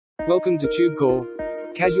Welcome to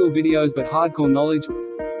TubeCore. Casual videos but hardcore knowledge.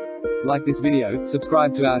 Like this video,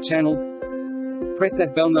 subscribe to our channel, press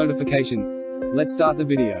that bell notification. Let's start the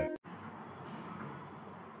video.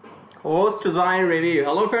 Hostzign review.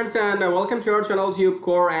 Hello friends and welcome to our channel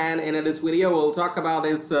TubeCore, and in this video we'll talk about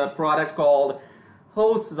this product called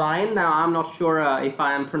Hostzign. Now I'm not sure if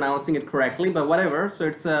I am pronouncing it correctly, but whatever. So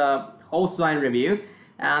it's a Hostzign review.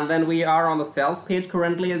 And then we are on the sales page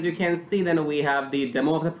currently, as you can see. Then we have the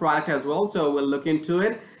demo of the product as well, so we'll look into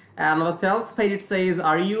it. And on the sales page it says,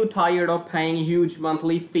 are you tired of paying huge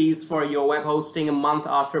monthly fees for your web hosting month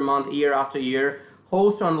after month, year after year?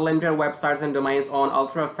 Host unlimited websites and domains on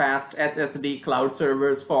ultra-fast SSD cloud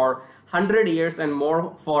servers for 100 years and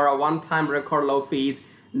more for a one-time record low fees,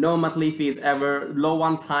 no monthly fees ever, low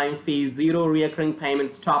one-time fees, zero recurring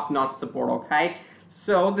payments, top-notch support, okay?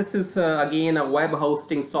 So this is again a web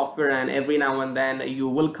hosting software, and every now and then you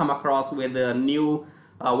will come across with a new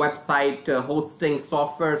website hosting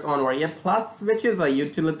softwares on Varia Plus, which is a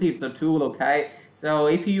utility, it's a tool, okay? So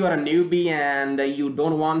if you are a newbie and you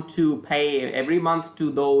don't want to pay every month to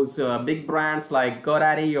those big brands like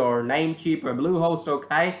GoDaddy or Namecheap or Bluehost,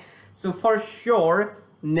 okay? So for sure,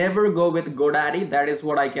 never go with GoDaddy. That is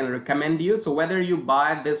what I can recommend you. So whether you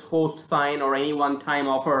buy this Hostzign or any one-time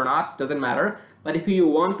offer or not, doesn't matter. But if you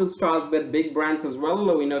want to start with big brands as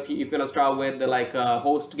well, you know, if you want to start with like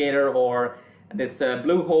HostGator or this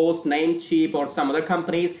Bluehost, Namecheap or some other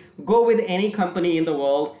companies, go with any company in the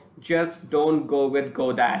world. Just don't go with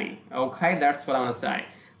GoDaddy. Okay, that's what I want to say.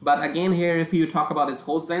 But again, here, if you talk about this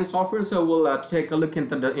Hostzign software, so we'll take a look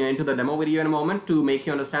into the demo video in a moment to make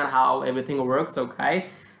you understand how everything works, okay?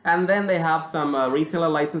 And then they have some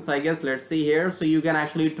reseller license, I guess. Let's see here. So you can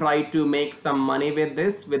actually try to make some money with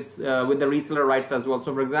this, with the reseller rights as well.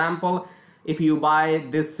 So for example, if you buy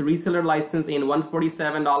this reseller license in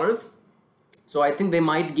 $147, so I think they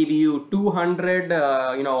might give you 200,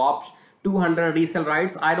 200 resale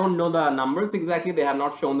rights. I don't know the numbers exactly. They have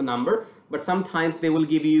not shown the number, but sometimes they will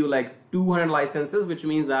give you like 200 licenses, which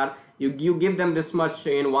means that you give them this much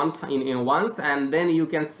in once, and then you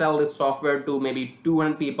can sell this software to maybe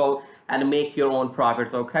 200 people and make your own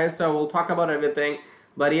profits. Okay, so we'll talk about everything.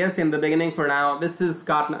 But yes, in the beginning, for now, this has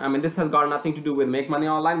got nothing to do with make money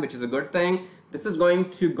online, which is a good thing. This is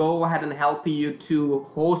going to go ahead and help you to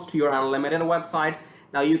host your unlimited websites.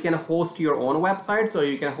 Now you can host your own websites, or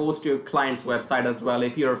you can host your client's website as well.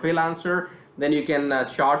 If you're a freelancer, then you can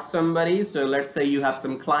charge somebody. So let's say you have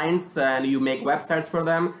some clients and you make websites for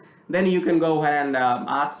them. Then you can go ahead and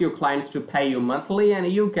ask your clients to pay you monthly,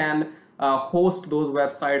 and you can host those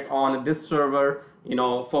websites on this server.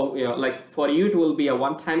 Like for you it will be a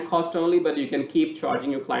one-time cost only, but you can keep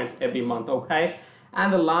charging your clients every month, okay?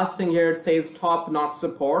 And the last thing here, it says top-notch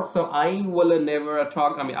support. So I will never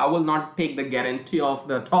I will not take the guarantee of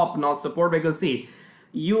the top-notch support, because see,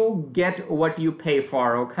 you get what you pay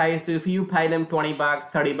for, okay? So if you pay them 20 bucks,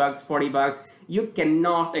 30 bucks, 40 bucks, you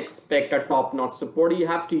cannot expect a top-notch support. You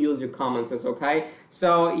have to use your common sense, okay?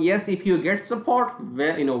 So yes, if you get support,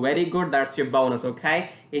 very good, that's your bonus,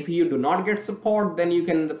 okay? If you do not get support, then you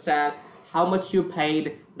can understand how much you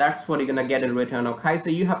paid, that's what you're gonna get in return, okay? So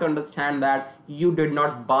you have to understand that you did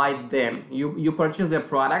not buy them, you purchased their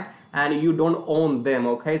product and you don't own them,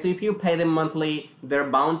 okay? So if you pay them monthly, they're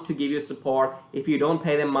bound to give you support. If you don't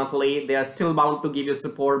pay them monthly, they are still bound to give you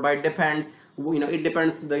support, but it depends, it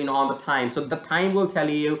depends on the time. So the time will tell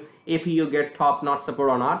you if you get top-notch support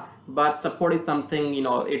or not, but support is something,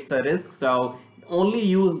 it's a risk. So only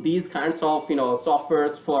use these kinds of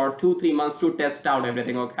softwares for 2-3 months to test out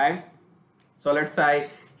everything, okay? So let's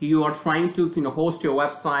say you are trying to host your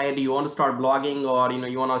website, you want to start blogging, or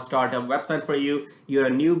you want to start a website for you, you're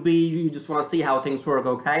a newbie, you just want to see how things work,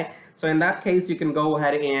 okay? So in that case, you can go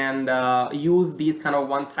ahead and use these kind of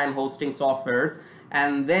one-time hosting softwares.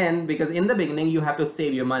 And then, because in the beginning you have to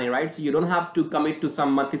save your money, right? So you don't have to commit to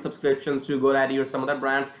some monthly subscriptions to GoDaddy or some other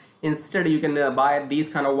brands. Instead, you can buy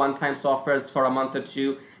these kind of one-time softwares for a month or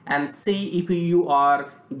two and see if you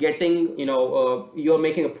are getting, you're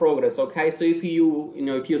making a progress, okay? So if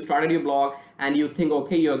you started your blog and you think,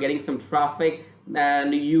 okay, you're getting some traffic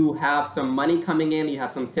and you have some money coming in, you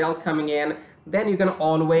have some sales coming in, then you can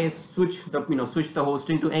always switch the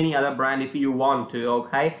hosting to any other brand if you want to,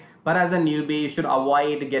 okay? But as a newbie, you should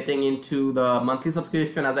avoid getting into the monthly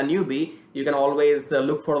subscription. As a newbie, you can always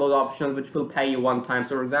look for those options which will pay you one time.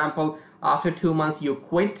 So for example, after 2 months you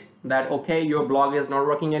quit that, okay, your blog is not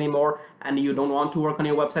working anymore and you don't want to work on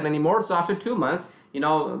your website anymore. So after 2 months,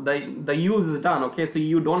 the use is done, okay? So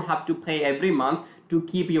you don't have to pay every month to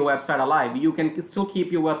keep your website alive. You can still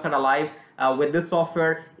keep your website alive with this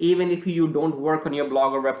software, even if you don't work on your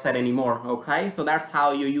blog or website anymore. Okay, so that's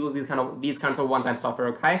how you use these kinds of one-time software.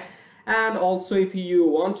 Okay. And also, if you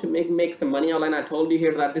want to make some money online, I told you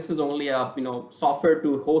here that this is only a software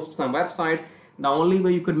to host some websites. The only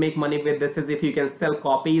way you could make money with this is if you can sell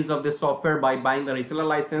copies of this software by buying the reseller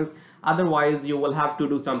license. Otherwise, you will have to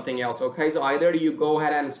do something else. Okay, so either you go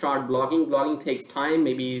ahead and start blogging. Blogging takes time,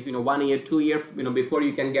 maybe 1 year, 2 years, before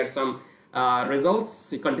you can get some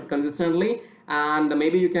results consistently. And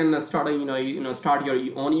maybe you can start start your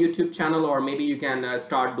own YouTube channel, or maybe you can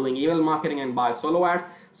start doing email marketing and buy solo ads.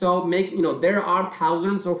 So there are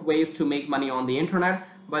thousands of ways to make money on the internet,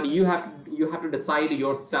 but you have to decide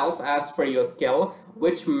yourself as per your skill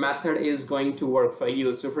which method is going to work for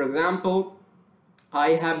you. So for example,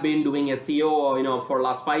 I have been doing SEO for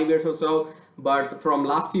last 5 years or so, but from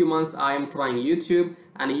last few months I am trying YouTube,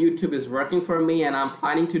 and YouTube is working for me, and I'm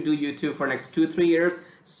planning to do YouTube for next 2-3 years,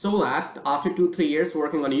 so that after 2-3 years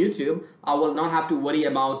working on YouTube, I will not have to worry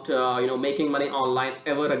about making money online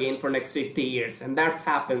ever again for next 50 years. And that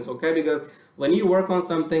happens, okay? Because when you work on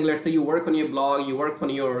something, let's say you work on your blog, you work on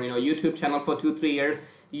your YouTube channel for 2-3 years,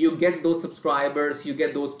 you get those subscribers, you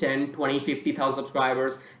get those 10, 20, 50,000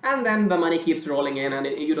 subscribers, and then the money keeps rolling in, and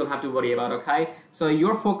you don't have to worry about. Okay, so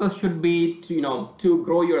your focus should be to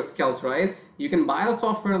grow your skills, right? You can buy the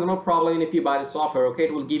software, no problem. If you buy the software, okay,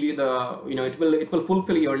 it will give you the it will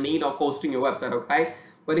fulfill your need of hosting your website. Okay,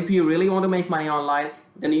 but if you really want to make money online,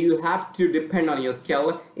 then you have to depend on your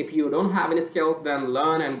skill. If you don't have any skills, then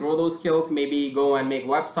learn and grow those skills. Maybe go and make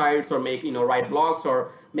websites, or make write blogs,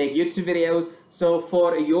 or make YouTube videos. So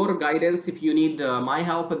for your guidance, if you need my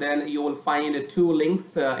help, then you will find 2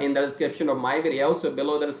 links in the description of my video. So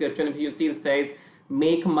below the description, if you see, it says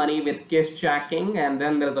make money with cash tracking, and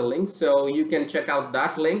then there's a link, so you can check out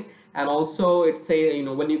that link. And also it say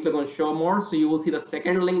when you click on show more, so you will see the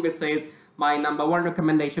second link which says my #1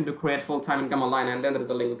 recommendation to create full-time income online, and then there is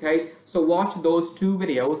a link. Okay, so watch those 2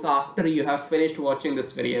 videos after you have finished watching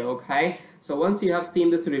this video. Okay, so once you have seen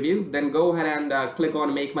this review, then go ahead and click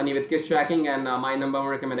on make money with cash tracking and my #1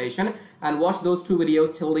 recommendation, and watch those 2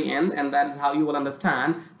 videos till the end, and that is how you will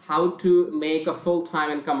understand how to make a full-time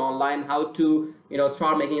income online, how to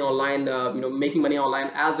start making online making money online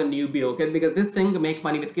as a newbie. Okay, because this thing, make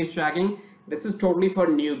money with cash tracking, this is totally for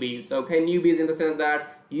newbies. Okay, newbies in the sense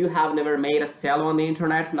that you have never made a sale on the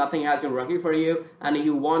internet, nothing has been working for you, and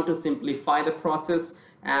you want to simplify the process,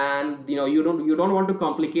 and you don't want to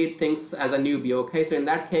complicate things as a newbie. Okay, so in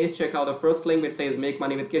that case, check out the first link which says make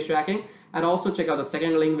money with cash tracking, and also check out the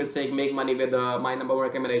second link which says make money with my #1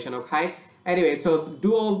 recommendation. Okay, anyway, so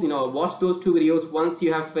do all watch those 2 videos once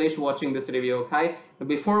you have finished watching this review. Okay,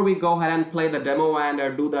 before we go ahead and play the demo and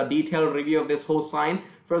do the detailed review of this Hostzign,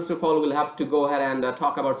 first of all, we'll have to go ahead and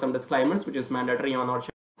talk about some disclaimers, which is mandatory on our channel.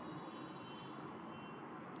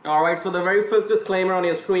 Alright, so the very first disclaimer on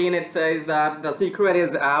your screen, it says that the secret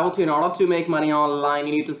is out. In order to make money online,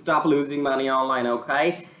 you need to stop losing money online.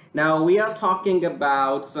 Okay, now we are talking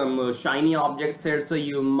about some shiny objects here, so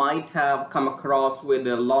you might have come across with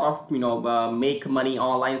a lot of make money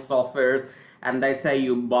online softwares, and they say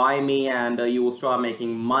you buy me and you will start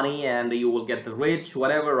making money and you will get rich,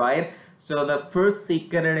 whatever, right? So the first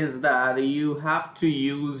secret is that you have to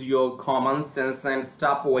use your common sense and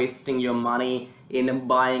stop wasting your money in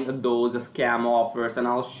buying those scam offers. And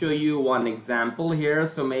I'll show you one example here.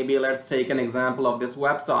 So maybe let's take an example of this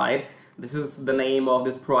website. This is the name of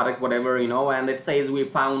this product, whatever, and it says we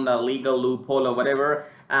found a legal loophole or whatever,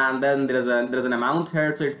 and then there's an amount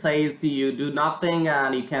here. So it says you do nothing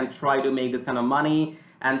and you can try to make this kind of money,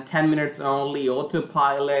 and 10 minutes only,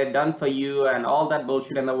 autopilot, done for you, and all that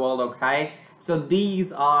bullshit in the world. Okay, so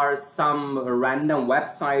these are some random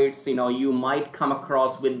websites. You might come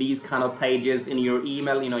across with these kind of pages in your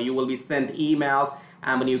email. You will be sent emails,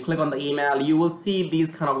 and when you click on the email, you will see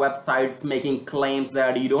these kind of websites making claims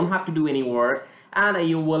that you don't have to do any work, and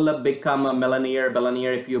you will become a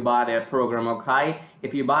billionaire if you buy their program. Okay,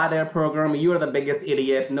 if you buy their program, you're the biggest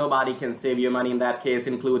idiot. Nobody can save your money in that case,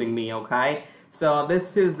 including me. Okay, so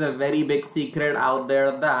this is the very big secret out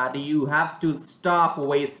there, that you have to stop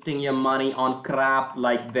wasting your money on crap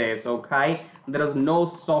like this. Okay, there is no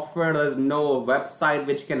software, there is no website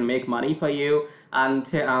which can make money for you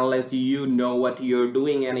unless you know what you're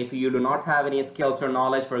doing. And if you do not have any skills or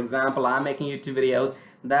knowledge, for example, I'm making YouTube videos,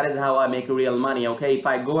 that is how I make real money. Okay, if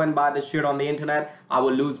I go and buy this shit on the internet, I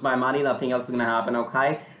will lose my money, nothing else is gonna happen.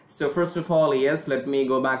 Okay, so first of all, yes, let me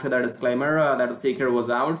go back to the disclaimer that the secret was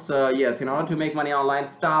out. So yes, in order to make money online,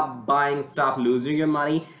 stop buying, stop losing your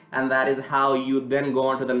money, and that is how you then go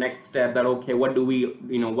on to the next step, that okay, what do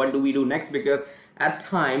we do next? Because at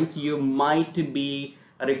times you might be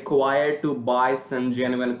required to buy some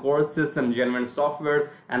genuine courses, some genuine softwares,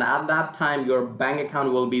 and at that time your bank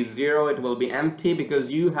account will be zero, it will be empty,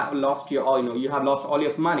 because you have lost your all, you have lost all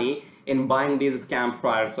your money in buying these scam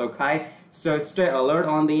products. Okay, so stay alert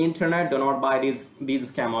on the internet, do not buy these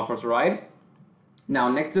scam offers, right? Now,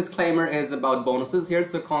 next disclaimer is about bonuses here.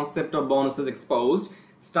 So concept of bonuses exposed.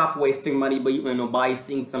 Stop wasting money by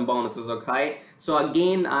seeing some bonuses. Okay, so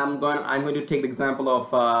again, I'm going to take the example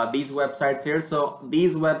of these websites here. So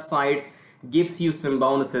these websites gives you some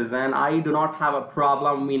bonuses, and I do not have a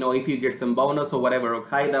problem if you get some bonus or whatever.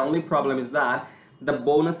 Okay, the only problem is that the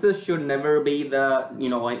bonuses should never be the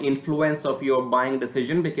influence of your buying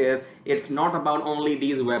decision, because it's not about only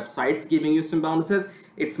these websites giving you some bonuses.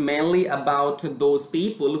 It's mainly about those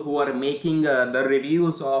people who are making the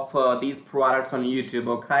reviews of these products on YouTube.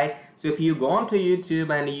 Okay, so if you go onto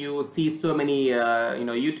YouTube and you see so many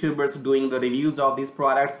YouTubers doing the reviews of these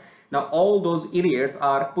products, now all those idiots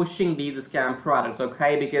are pushing these scam products.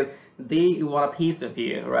 Okay, because they want a piece of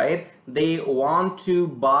you, right? They want to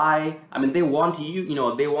buy, they want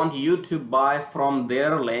you to buy from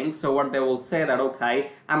their link. So what they will say that, okay,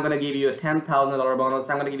 I'm gonna give you a $10,000 bonus,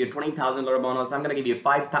 I'm gonna give you a $20,000 bonus, I'm gonna give you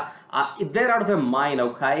 $5,000. They're out of their mind.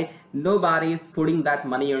 Okay, nobody's putting that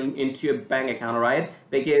money into your bank account, right?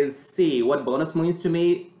 Because see, what bonus means to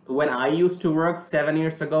me, when I used to work 7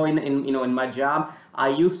 years ago in my job, I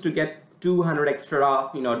used to get 200 extra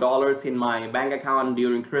dollars in my bank account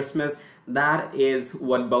during Christmas. That is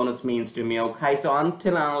what bonus means to me. Okay, so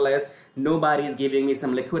until and unless nobody is giving me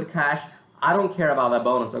some liquid cash, I don't care about that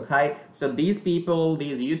bonus. Okay, so these people,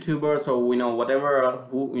 these YouTubers, or whatever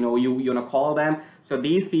who you wanna call them, so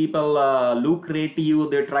these people lucrate you,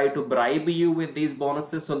 they try to bribe you with these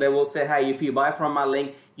bonuses. So they will say, hey, if you buy from my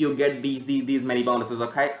link, you get these many bonuses.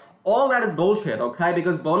 Okay, all that is bullshit. Okay,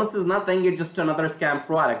 because bonus is nothing, it's just another scam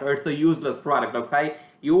product, or it's a useless product. Okay,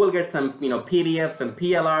 you will get some PDFs, some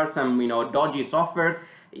PLR, some dodgy softwares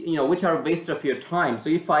which are a waste of your time. So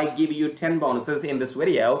if I give you 10 bonuses in this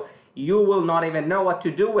video, you will not even know what to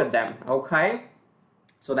do with them. Okay,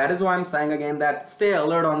 so that is why I'm saying again that stay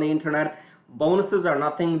alert on the internet. Bonuses are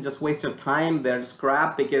nothing, just waste of time. They're just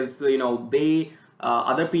crap, because they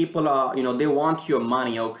other people are they want your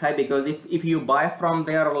money. Okay, because if you buy from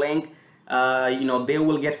their link, they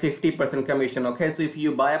will get 50% commission. Okay, so if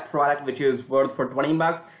you buy a product which is worth for 20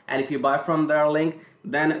 bucks, and if you buy from their link,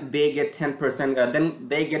 then they get 10%, then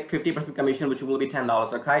they get 50% commission, which will be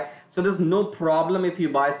 $10. Okay, so there's no problem if you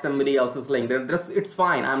buy somebody else's link. It's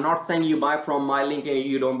fine. I'm not saying you buy from my link and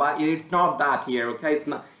you don't buy. It's not that here. Okay, it's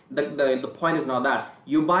not the point is not that.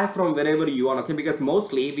 You buy from wherever you want. Okay, because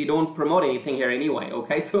mostly we don't promote anything here anyway.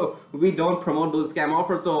 Okay, so we don't promote those scam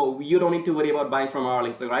offers, so you don't need to worry about buying from our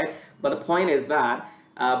links. Right, but the point is that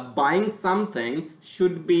buying something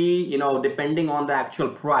should be depending on the actual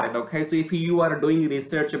product. Okay, so if you are doing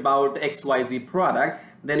research about XYZ product,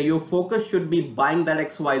 then your focus should be buying that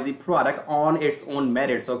XYZ product on its own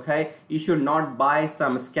merits. Okay, you should not buy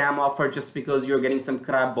some scam offer just because you're getting some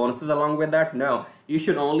crap bonuses along with that. No, you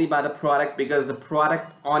should only buy the product because the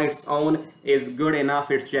product on its own is good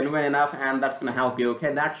enough, it's genuine enough, and that's gonna help you.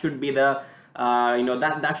 Okay, that should be the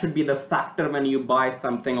that should be the factor when you buy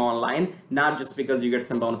something online, not just because you get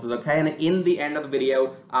some bonuses. Okay, and in the end of the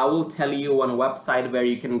video, I will tell you one website where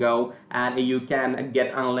you can go and you can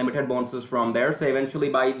get unlimited bonuses from there. So eventually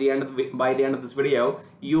by the end of this video,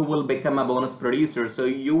 you will become a bonus producer, so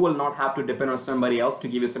you will not have to depend on somebody else to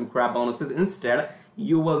give you some crap bonuses. Instead,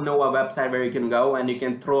 you will know a website where you can go and you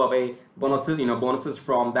can throw away bonuses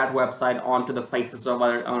from that website onto the faces of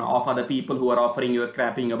other people who are offering you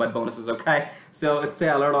crapping about bonuses. Okay, so stay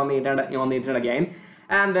alert on the internet again.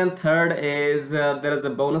 And then third is there is a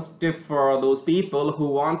bonus tip for those people who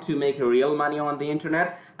want to make real money on the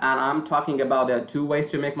internet, and I'm talking about there are two ways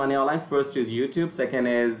to make money online. First is YouTube, second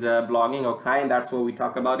is blogging. Okay, and that's what we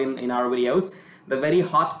talk about in our videos. The very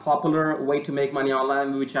hot popular way to make money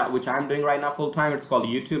online, which I'm doing right now full time, it's called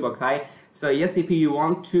YouTube. Okay, so yes, if you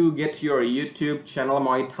want to get your YouTube channel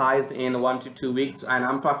monetized in 1 to 2 weeks, and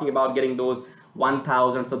I'm talking about getting those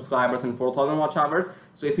 1,000 subscribers and 4,000 watch hours.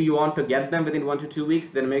 So if you want to get them within 1 to 2 weeks,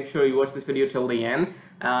 then make sure you watch this video till the end.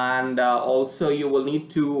 And also you will need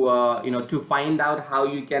to to find out how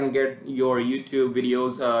you can get your YouTube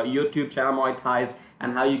videos, YouTube channel monetized,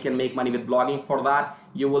 and how you can make money with blogging. For that,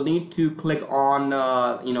 you will need to click on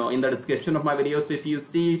in the description of my video. So if you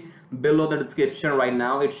see below the description right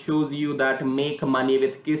now, it shows you that make money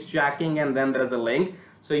with kiss jacking, and then there's a link.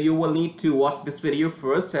 So you will need to watch this video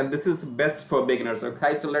first, and this is best for beginners.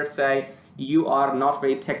 Okay, so let's say you are not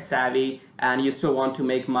very tech savvy and you still want to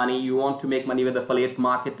make money, you want to make money with affiliate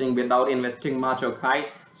marketing without investing much, okay?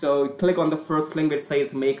 So click on the first link which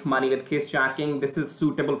says make money with case jacking. This is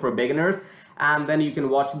suitable for beginners, and then you can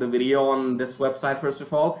watch the video on this website first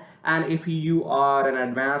of all. And if you are an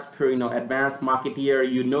advanced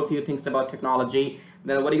marketeer, you know a few things about technology,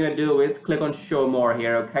 then what you're going to do is click on show more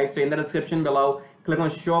here, okay? So in the description below, click on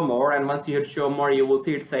show more, and once you hit show more, you will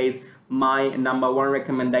see it says my #1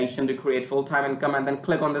 recommendation to create full-time income, and then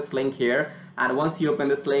click on this link here. And once you open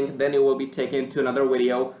this link, then you will be taken to another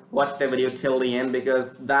video. Watch the video till the end,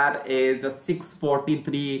 because that is a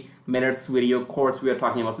 643 minutes video course we are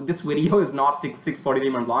talking about. So this video is not 643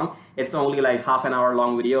 minutes long, it's only like half an hour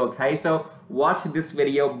long video, okay? So watch this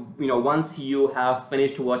video, once you have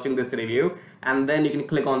finished watching this review, and then you can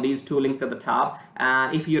click on these two links at the top.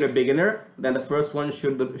 And if you're a beginner, then the first one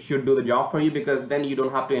should do the job for you, because then you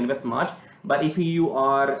don't have to invest much. But if you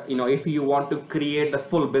are, if you want to create the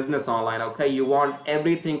full business online, okay, you want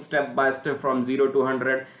everything step by step from 0 to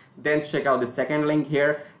 100, then check out the second link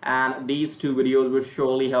here, and these two videos will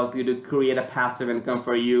surely help you to create a passive income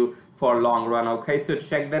for you for long run, okay? So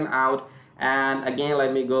check them out. And again,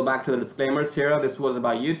 let me go back to the disclaimers here. This was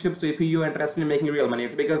about YouTube. So if you're interested in making real money,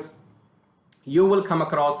 because you will come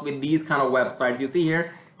across with these kind of websites you see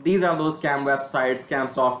here, these are those scam websites, scam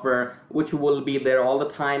software, which will be there all the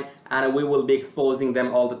time, and we will be exposing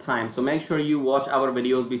them all the time. So make sure you watch our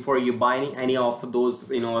videos before you buy any of those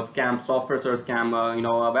scam softwares or scam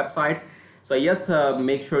websites. So yes,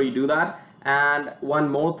 make sure you do that. And one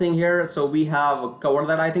more thing here, so we have covered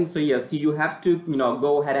that, I think. So yes, you have to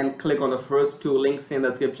go ahead and click on the first two links in the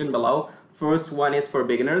description below. First one is for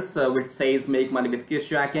beginners, which says make money with case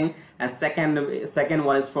jacking, and second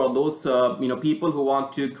one is for those people who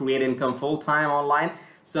want to create income full-time online.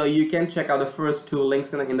 So you can check out the first two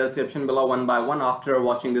links in the description below one by one after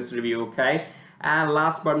watching this review, okay? And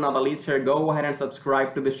last but not the least here, go ahead and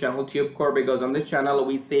subscribe to this channel, TubeCore, because on this channel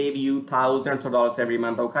we save you thousands of dollars every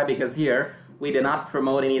month, okay? Because here we do not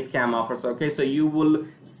promote any scam offers, okay? So you will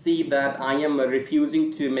see that I am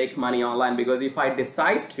refusing to make money online, because if I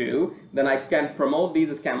decide to, then I can promote these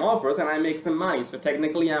scam offers and I make some money. So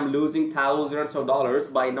technically I'm losing thousands of dollars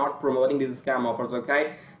by not promoting these scam offers,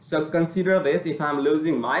 okay? So consider this, if I'm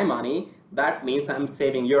losing my money, that means I'm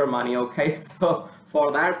saving your money, okay? So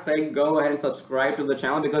for that sake, go ahead and subscribe to the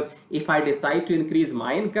channel, because if I decide to increase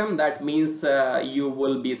my income, that means you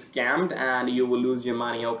will be scammed and you will lose your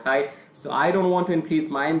money, okay? So I don't want to increase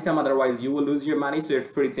my income, otherwise you will lose your money. So it's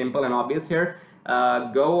pretty simple and obvious here.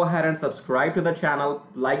 Go ahead and subscribe to the channel,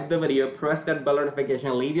 like the video, press that bell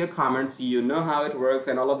notification, leave your comments. You know how it works,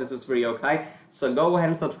 and all of this is free, okay? So go ahead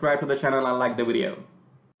and subscribe to the channel and like the video.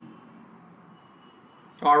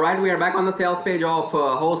 Alright, we are back on the sales page of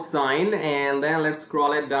Hostzign, and then let's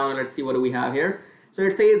scroll it down and let's see what do we have here. So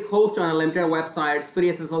it says host on unlimited websites,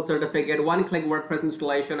 free SSL certificate, one-click WordPress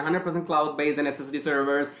installation, 100% cloud-based and SSD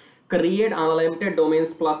servers, create unlimited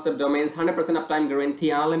domains plus subdomains, 100% uptime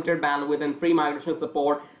guarantee, unlimited bandwidth and free migration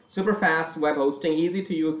support, super fast web hosting, easy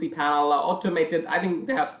to use cPanel, automated. I think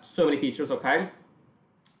they have so many features, okay?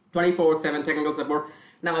 24/7 technical support.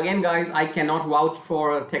 Now again guys, I cannot vouch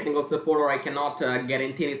for technical support, or I cannot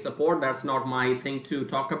guarantee any support. That's not my thing to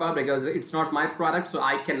talk about, because it's not my product, so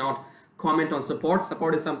I cannot comment on support.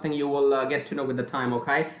 Support is something you will get to know with the time,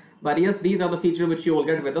 okay? But yes, these are the features which you will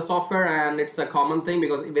get with the software, and it's a common thing,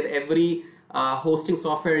 because with every hosting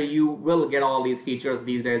software you will get all these features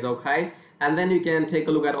these days, okay? And then you can take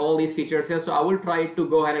a look at all these features here. So I will try to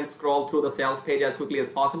go ahead and scroll through the sales page as quickly as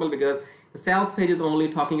possible, because the sales page is only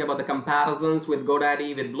talking about the comparisons with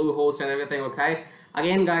GoDaddy, with Bluehost and everything, okay?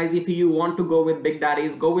 Again guys, if you want to go with big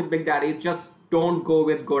daddies, go with big daddies. Just don't go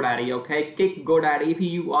with GoDaddy, okay? Kick GoDaddy. If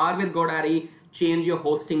you are with GoDaddy, change your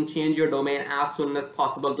hosting, change your domain as soon as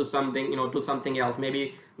possible to something, to something else.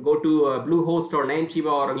 Maybe go to Bluehost or Namecheap,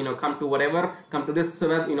 or come to whatever, come to this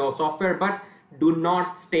software, but do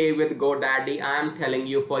not stay with GoDaddy. I am telling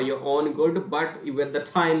you for your own good. But with the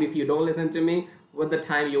time, if you don't listen to me, with the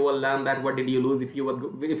time you will learn that what did you lose if you were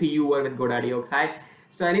with GoDaddy, okay?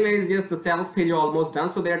 So anyways, yes, the sales page is almost done.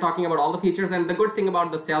 So they're talking about all the features, and the good thing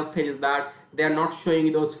about the sales page is that they're not showing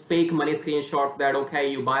you those fake money screenshots that, okay,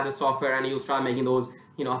 you buy the software and you start making those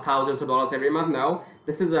thousands of dollars every month. No,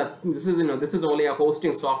 this is only a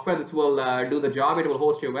hosting software. This will do the job. It will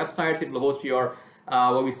host your websites, it will host your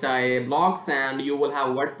blogs, and you will have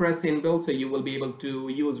WordPress inbuilt, so you will be able to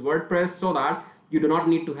use WordPress, so that you do not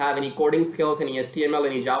need to have any coding skills, any HTML,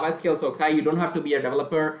 any Java skills, okay? You don't have to be a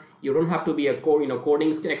developer, you don't have to be a coding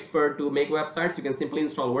expert to make websites. You can simply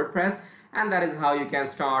install WordPress, and that is how you can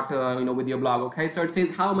start with your blog, okay? So it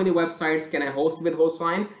says how many websites can I host with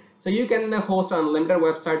Hostzign. So you can host unlimited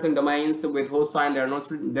websites and domains with Hostzign.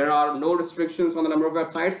 There are no restrictions on the number of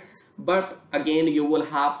websites, but again you will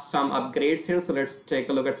have some upgrades here. So let's take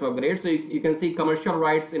a look at some upgrades. So you can see commercial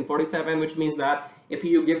rights in 47, which means that if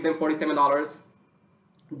you give them $47,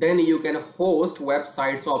 then you can host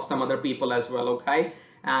websites of some other people as well. Okay,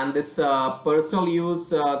 and this personal use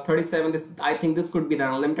 37, this I think this could be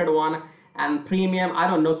the unlimited one, and premium I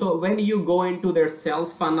don't know. So when you go into their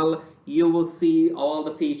sales funnel, you will see all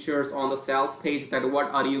the features on the sales page, that what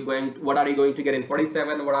are you going to get in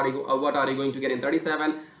 47, what are you going to get in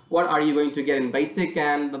 37, what are you going to get in basic,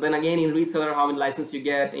 and then again in reseller how many licenses you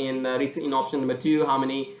get in option number 2, how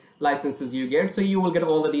many licenses you get. So you will get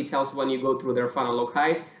all the details when you go through their funnel.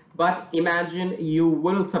 Okay, but imagine you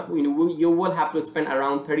will have to spend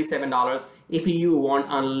around $37 if you want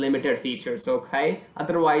unlimited features. Okay,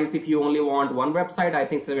 otherwise if you only want one website, I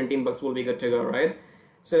think 17 bucks will be good to go, right?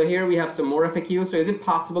 So here we have some more FAQs. So is it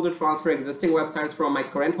possible to transfer existing websites from my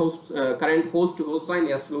current host to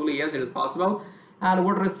Hostzign? Absolutely, yes, it is possible. And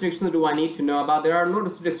what restrictions do I need to know about? There are no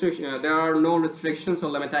restrictions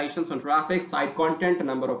or limitations on traffic, site content,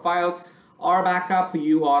 number of files, or backup.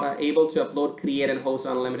 You are able to upload, create, and host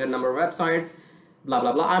unlimited number of websites. Blah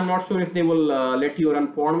blah blah. I'm not sure if they will let you run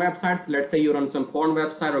porn websites. Let's say you run some porn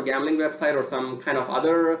website or gambling website or some kind of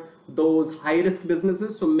other those high-risk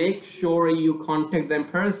businesses. So make sure you contact them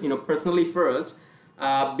personally first.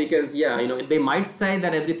 Because yeah, they might say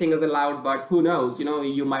that everything is allowed, but who knows,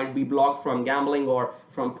 you might be blocked from gambling or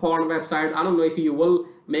from porn websites. I don't know if you will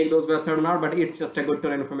make those websites or not, but it's just a good to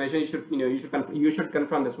know information. You should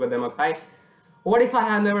confirm this with them. Okay, what if I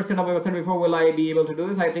have never set up a website before? Will I be able to do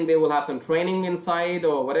this? I think they will have some training inside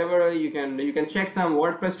or whatever. You can check some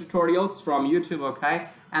WordPress tutorials from YouTube. Okay,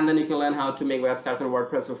 and then you can learn how to make websites on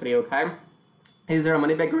WordPress for free. Okay, is there a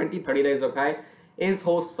money back guarantee? 30 days. Okay. Is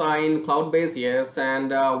Hostzign cloud-based? Yes.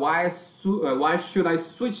 And why should I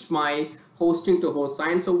switch my hosting to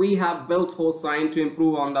Hostzign? So we have built Hostzign to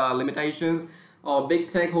improve on the limitations of big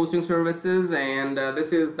tech hosting services, and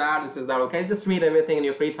this is that. Okay, just read everything in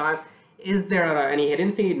your free time. Is there any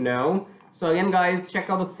hidden fee? No. So again, guys,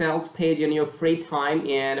 check out the sales page in your free time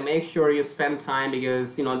and make sure you spend time,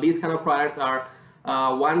 because these kind of products are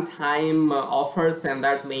one-time offers, and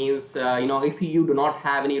that means if you do not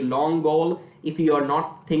have any long goal, if you are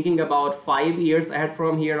not thinking about 5 years ahead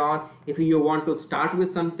from here on, if you want to start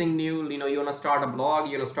with something new, you want to start a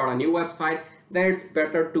blog, you want to start a new website, then it's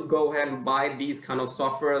better to go ahead and buy these kind of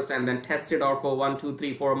softwares and then test it out for 1, 2,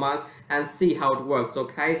 3, 4 months and see how it works.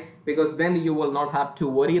 Okay, because then you will not have to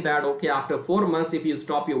worry that okay, after 4 months if you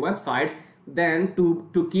stop your website, then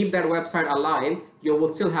to keep that website alive, you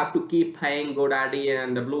will still have to keep paying GoDaddy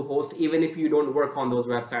and Bluehost even if you don't work on those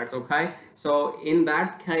websites. Okay, so in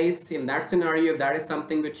that case, in that scenario, that is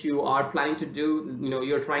something which you are planning to do.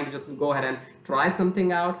 You're trying to just go ahead and try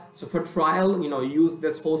something out. So for trial, use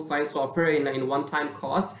this Hostzign software in one-time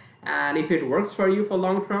cost, and if it works for you for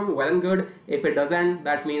long term, well and good. If it doesn't,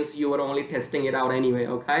 that means you are only testing it out anyway.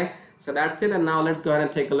 Okay, so that's it. And now let's go ahead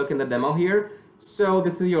and take a look in the demo here. So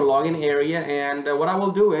this is your login area, and what I will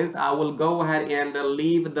do is I will go ahead and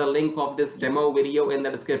leave the link of this demo video in the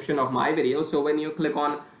description of my video. So when you click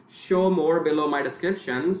on show more below my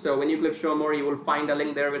description, so when you click show more, you will find a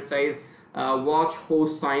link there which says watch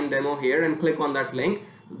Hostzign demo here, and click on that link.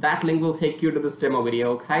 That link will take you to this demo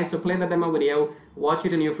video. Okay, so play the demo video, watch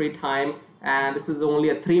it in your free time, and this is only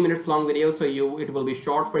a 3 minutes long video, so it will be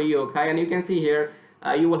short for you. Okay, and you can see here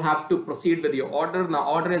you will have to proceed with your order. Now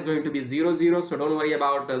order is going to be 00, so don't worry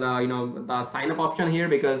about the sign up option here,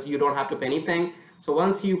 because you don't have to pay anything. So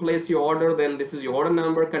once you place your order, then this is your order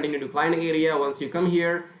number, continue to client area. Once you come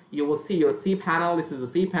here, you will see your C panel. This is the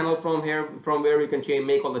C panel from here, from where you can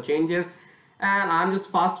make all the changes. And I'm just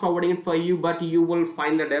fast forwarding it for you, but you will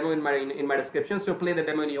find the demo in my description, so play the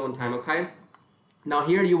demo in your own time. Okay, now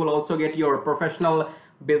here you will also get your professional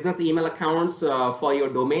business email accounts for your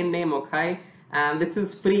domain name. Okay, and this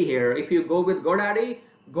is free here. If you go with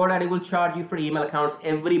GoDaddy will charge you for email accounts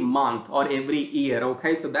every month or every year.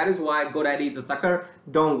 Okay, so that is why GoDaddy is a sucker.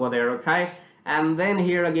 Don't go there. Okay, and then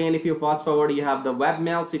here again, if you fast forward, you have the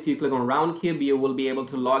webmail. So if you click on Roundcube, you will be able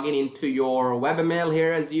to log into your webmail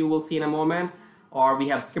here, as you will see in a moment, or we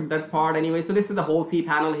have skipped that part anyway. So this is the whole C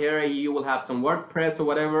panel here. You will have some WordPress or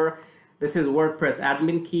whatever. This is WordPress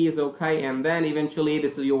admin keys. Okay, and then eventually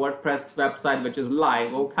this is your WordPress website which is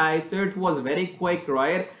live. Okay, so it was very quick,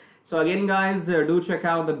 right? So again, guys, do check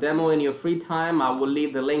out the demo in your free time. I will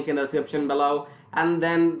leave the link in the description below, and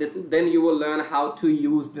then you will learn how to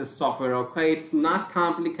use this software. Okay, it's not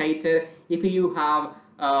complicated. If you have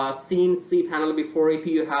seen cPanel before, if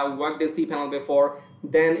you have worked in cPanel before,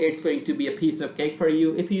 then it's going to be a piece of cake for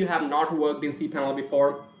you. If you have not worked in cPanel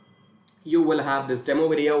before, you will have this demo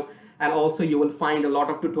video, and also you will find a lot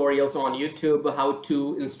of tutorials on YouTube how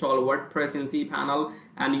to install WordPress in cPanel,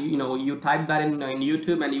 and you type that in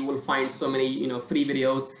YouTube and you will find so many free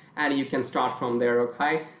videos, and you can start from there.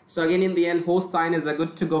 Okay, so again, in the end, Hostzign is a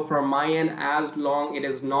good to go from my end, as long it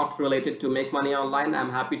is not related to make money online.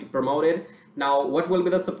 I'm happy to promote it. Now, what will be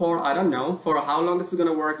the support? I don't know. For how long this is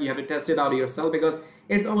going to work, you have to test it out yourself, because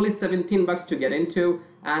it's only 17 bucks to get into,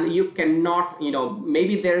 and you cannot,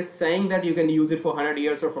 maybe they're saying that you can use it for 100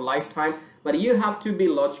 years or for lifetime, but you have to be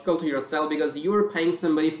logical to yourself, because you're paying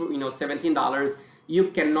somebody for $17. You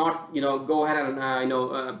cannot go ahead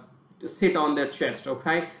and sit on their chest.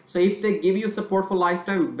 Okay, so if they give you support for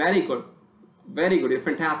lifetime, very good, very good, it's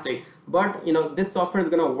fantastic. But this software is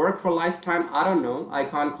going to work for lifetime. I don't know, I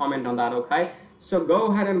can't comment on that. Okay, so go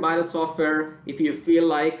ahead and buy the software. If you feel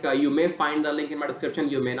like you may find the link in my description,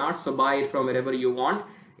 you may not, so buy it from wherever you want.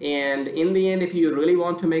 And in the end, if you really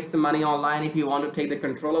want to make some money online, if you want to take the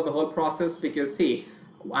control of the whole process, because see,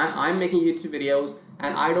 I'm making YouTube videos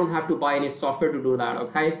and I don't have to buy any software to do that.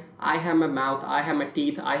 Okay, I have my mouth, I have my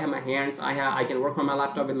teeth, I have my hands, I can work on my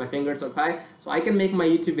laptop with my fingers. Okay, so I can make my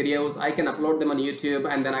YouTube videos, I can upload them on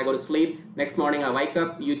YouTube, and then I go to sleep. Next morning I wake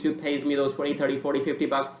up, YouTube pays me those 20, 30, 40, 50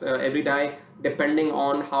 bucks every day, depending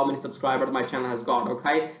on how many subscribers my channel has got.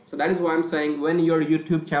 Okay, so that is why I'm saying, when your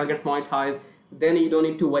YouTube channel gets monetized, then you don't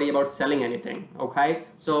need to worry about selling anything. Okay,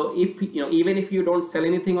 so if even if you don't sell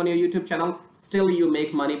anything on your YouTube channel, still you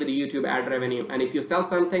make money with the YouTube ad revenue. And if you sell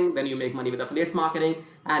something, then you make money with affiliate marketing.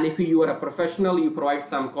 And if you are a professional, you provide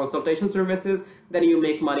some consultation services, then you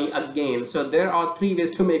make money again. So there are 3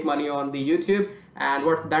 ways to make money on the YouTube,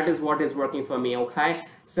 and that is what is working for me. Okay,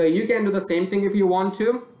 so you can do the same thing if you want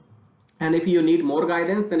to. And if you need more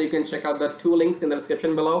guidance, then you can check out the 2 links in the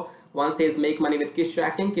description below. One says make money with kiss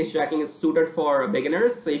tracking. Kiss tracking is suited for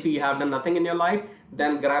beginners. So if you have done nothing in your life,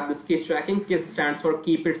 then grab this kiss tracking. Kiss stands for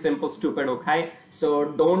keep it simple, stupid. Okay, so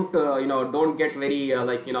don't don't get very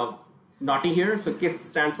naughty here. So kiss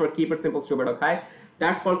stands for keep it simple, stupid. Okay,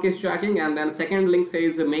 that's for kiss tracking. And then second link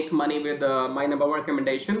says make money with my #1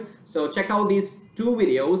 recommendation. So check out these 2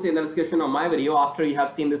 videos in the description of my video after you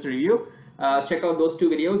have seen this review. Check out those 2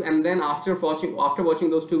 videos, and then after watching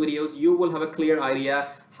those 2 videos, you will have a clear idea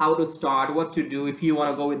how to start, what to do if you want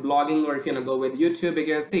to go with blogging or if you want to go with YouTube.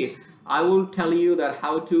 Because see, I will tell you that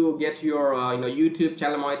how to get your YouTube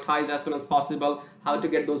channel monetized as soon as possible, how to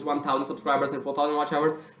get those 1,000 subscribers and 4,000 watch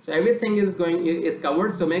hours. So everything is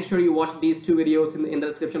covered. So make sure you watch these 2 videos in the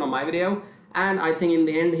description of my video. And I think in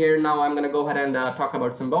the end here, now I'm going to go ahead and talk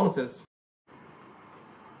about some bonuses.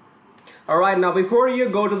 Alright, now before you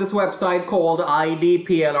go to this website called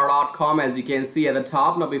idplr.com, as you can see at the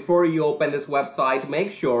top, now before you open this website, make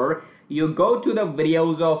sure you go to the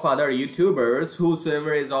videos of other YouTubers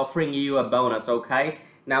whosoever is offering you a bonus. Okay,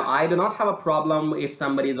 now I do not have a problem if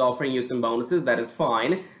somebody is offering you some bonuses, that is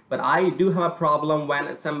fine, but I do have a problem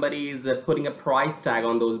when somebody is putting a price tag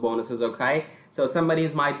on those bonuses. Okay, so somebody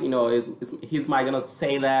might gonna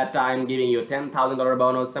say that I'm giving you a $10,000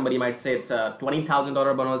 bonus, somebody might say it's a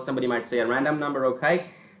 $20,000 bonus, somebody might say a random number. Okay,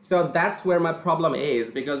 so that's where my problem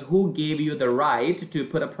is, because who gave you the right to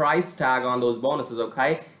put a price tag on those bonuses?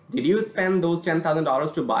 Okay, did you spend those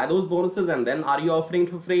 $10,000 to buy those bonuses, and then are you offering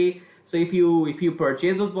for free? So if you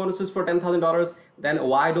purchase those bonuses for $10,000, then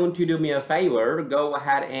why don't you do me a favor, go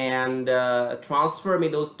ahead and transfer me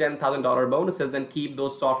those $10,000 bonuses and keep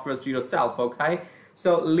those softwares to yourself. Okay,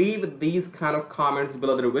 so leave these kind of comments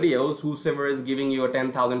below the videos, whosoever is giving you a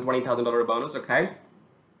 $10,000, $20,000 bonus. Okay,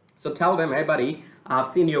 so tell them, hey buddy, I've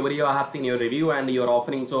seen your video, I have seen your review, and you're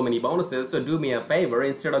offering so many bonuses, so do me a favor,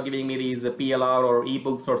 instead of giving me these PLR or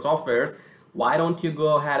ebooks or softwares, why don't you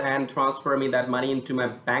go ahead and transfer me that money into my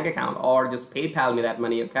bank account, or just PayPal me that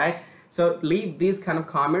money. Okay, so leave these kind of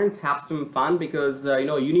comments, have some fun, because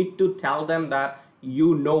you need to tell them that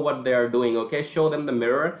you know what they are doing. Okay, show them the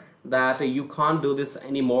mirror that you can't do this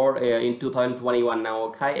anymore in 2021 now.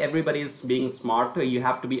 Okay, everybody is being smart. You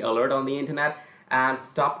have to be alert on the internet and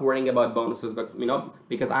stop worrying about bonuses. But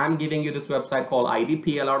because I'm giving you this website called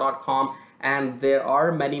idplr.com, and there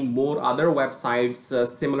are many more other websites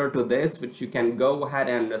similar to this which you can go ahead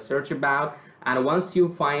and search about. And once you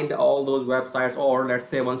find all those websites, or let's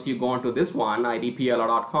say once you go onto this one,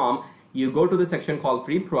 idplr.com, you go to the section called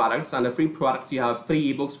free products. Under free products, you have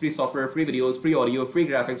free ebooks, free software, free videos, free audio, free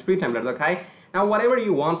graphics, free templates. Okay, now whatever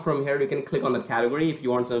you want from here, you can click on the category. If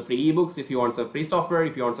you want some free ebooks, if you want some free software,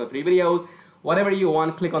 if you want some free videos, whatever you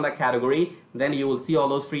want, click on that category, then you will see all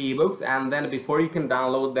those free ebooks. And then before you can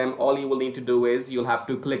download them, all you will need to do is you'll have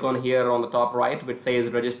to click on here on the top right, which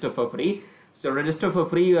says register for free. So register for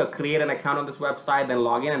free, create an account on this website, then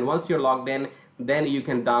log in, and once you're logged in, then you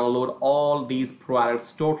can download all these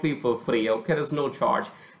products totally for free. Okay, there's no charge,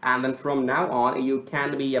 and then from now on you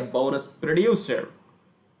can be a bonus producer.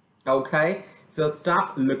 Okay, so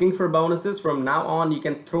stop looking for bonuses. From now on, you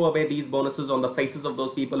can throw away these bonuses on the faces of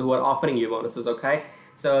those people who are offering you bonuses. Okay,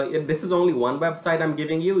 so if this is only one website I'm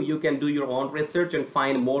giving you, you can do your own research and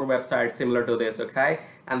find more websites similar to this. Okay,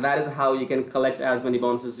 and that is how you can collect as many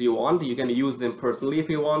bonuses you want. You can use them personally if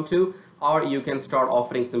you want to, or you can start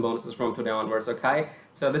offering some bonuses from today onwards. Okay,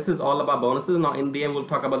 so this is all about bonuses. Now in the end, we'll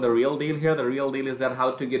talk about the real deal here. The real deal is that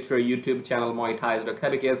how to get your YouTube channel monetized.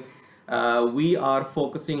 Okay, because we are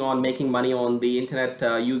focusing on making money on the internet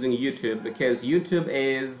using YouTube, because YouTube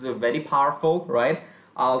is very powerful, right?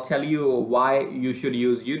 I'll tell you why you should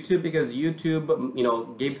use YouTube, because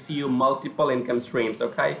YouTube, gives you multiple income streams.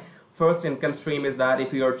 Okay, first income stream is that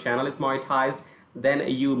if your channel is monetized, then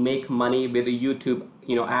you make money with the YouTube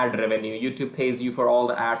ad revenue. YouTube pays you for all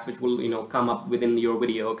the ads which will come up within your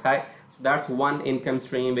video. Okay, so that's one income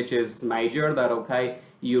stream which is major, that okay,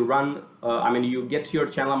 you run you get your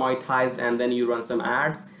channel monetized and then you run some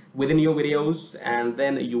ads within your videos and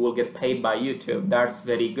then you will get paid by YouTube. That's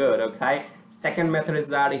very good. Okay, second method is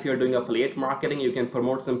that if you're doing affiliate marketing, you can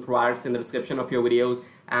promote some products in the description of your videos,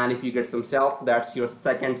 and if you get some sales, that's your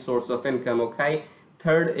second source of income. Okay,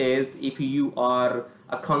 third is if you are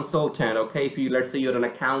a consultant. Okay, if you, let's say you're an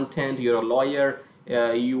accountant, you're a lawyer,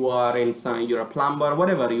 you're a plumber,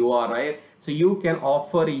 whatever you are, right? So you can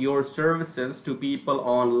offer your services to people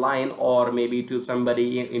online, or maybe to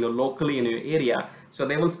somebody locally in your area. So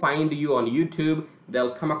they will find you on YouTube,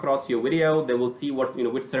 they'll come across your video, they will see what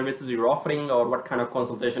which services you're offering or what kind of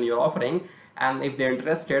consultation you're offering, and if they're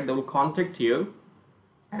interested, they will contact you,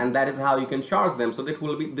 and that is how you can charge them. So this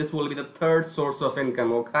will be the third source of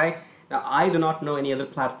income. Okay, now I do not know any other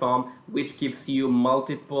platform which gives you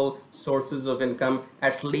multiple sources of income,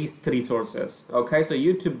 at least 3 sources. Okay, so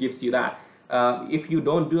YouTube gives you that. If you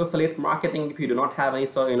don't do affiliate marketing, if you do not have any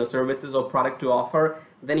services or product to offer,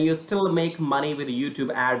 then you still make money with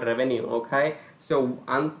YouTube ad revenue. Okay, so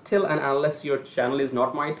until and unless your channel is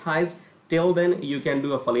not monetized, till then you can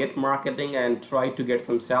do affiliate marketing and try to get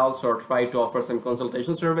some sales or try to offer some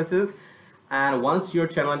consultation services. And once your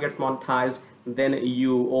channel gets monetized, then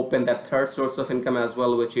you open that third source of income as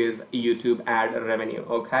well, which is YouTube ad revenue.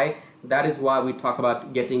 Okay, that is why we talk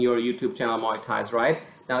about getting your YouTube channel monetized, right?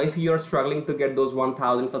 Now if you're struggling to get those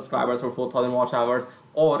 1,000 subscribers or 4,000 watch hours,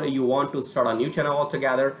 or you want to start a new channel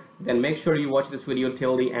altogether, then make sure you watch this video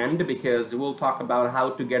till the end, because we'll talk about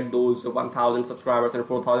how to get those 1,000 subscribers and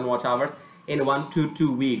 4,000 watch hours in 1 to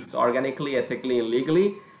 2 weeks, organically, ethically, and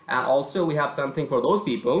legally. And also we have something for those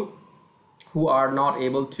people who are not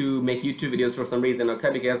able to make YouTube videos for some reason. Okay,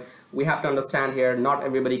 because we have to understand here, not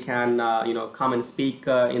everybody can come and speak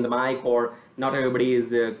in the mic, or not everybody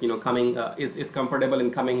is is comfortable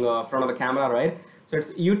in coming front of the camera, right? So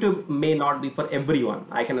YouTube may not be for everyone.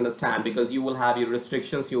 I can understand, because you will have your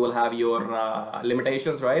restrictions, you will have your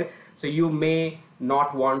limitations, right? So you may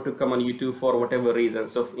not want to come on YouTube for whatever reason.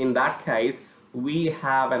 So in that case, we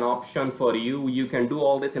have an option for you. You can do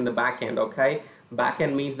all this in the back end. Okay, back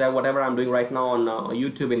end means that whatever I'm doing right now on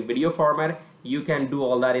YouTube in video format, you can do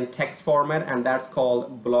all that in text format, and that's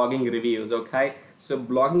called blogging reviews. Okay, so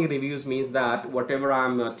blogging reviews means that whatever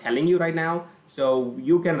I'm telling you right now, so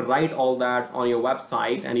you can write all that on your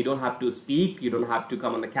website, and you don't have to speak, you don't have to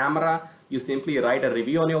come on the camera. You simply write a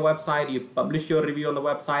review on your website, you publish your review on the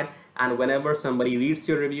website, and whenever somebody reads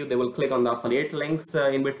your review, they will click on the affiliate links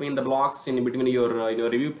in between the blocks, in between your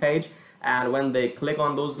review page, and when they click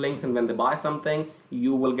on those links and when they buy something,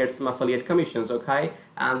 you will get some affiliate commissions. Okay,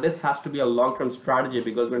 and this has to be a long-term strategy,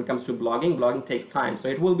 because when it comes to blogging takes time. So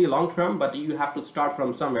it will be long-term, but you have to start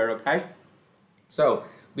from somewhere. Okay, so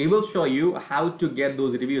we will show you how to get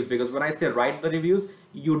those reviews, because when I say write the reviews,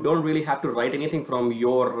 you don't really have to write anything from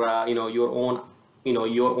your your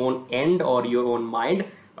own end or your own mind.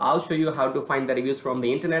 I'll show you how to find the reviews from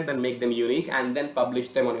the internet, then make them unique, and then publish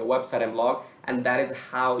them on your website and blog. And that is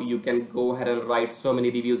how you can go ahead and write so many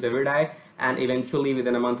reviews every day, and eventually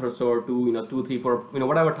within a month or so, or 2, 2, 3, 4,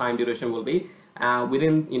 whatever time duration will be,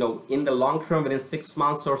 within in the long term, within 6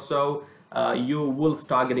 months or so, you will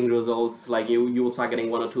start getting results. Like you will start getting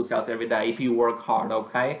 1 or 2 sales every day if you work hard.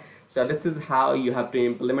 Okay, so this is how you have to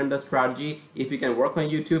implement the strategy. If you can work on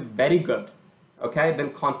YouTube, very good. Okay,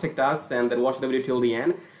 then contact us and then watch the video till the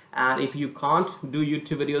end. And if you can't do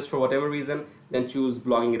YouTube videos for whatever reason, then choose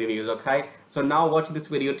blogging reviews. Okay, so now watch this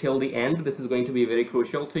video till the end. This is going to be very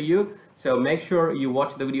crucial to you, so make sure you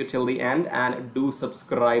watch the video till the end and do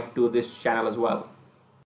subscribe to this channel as well.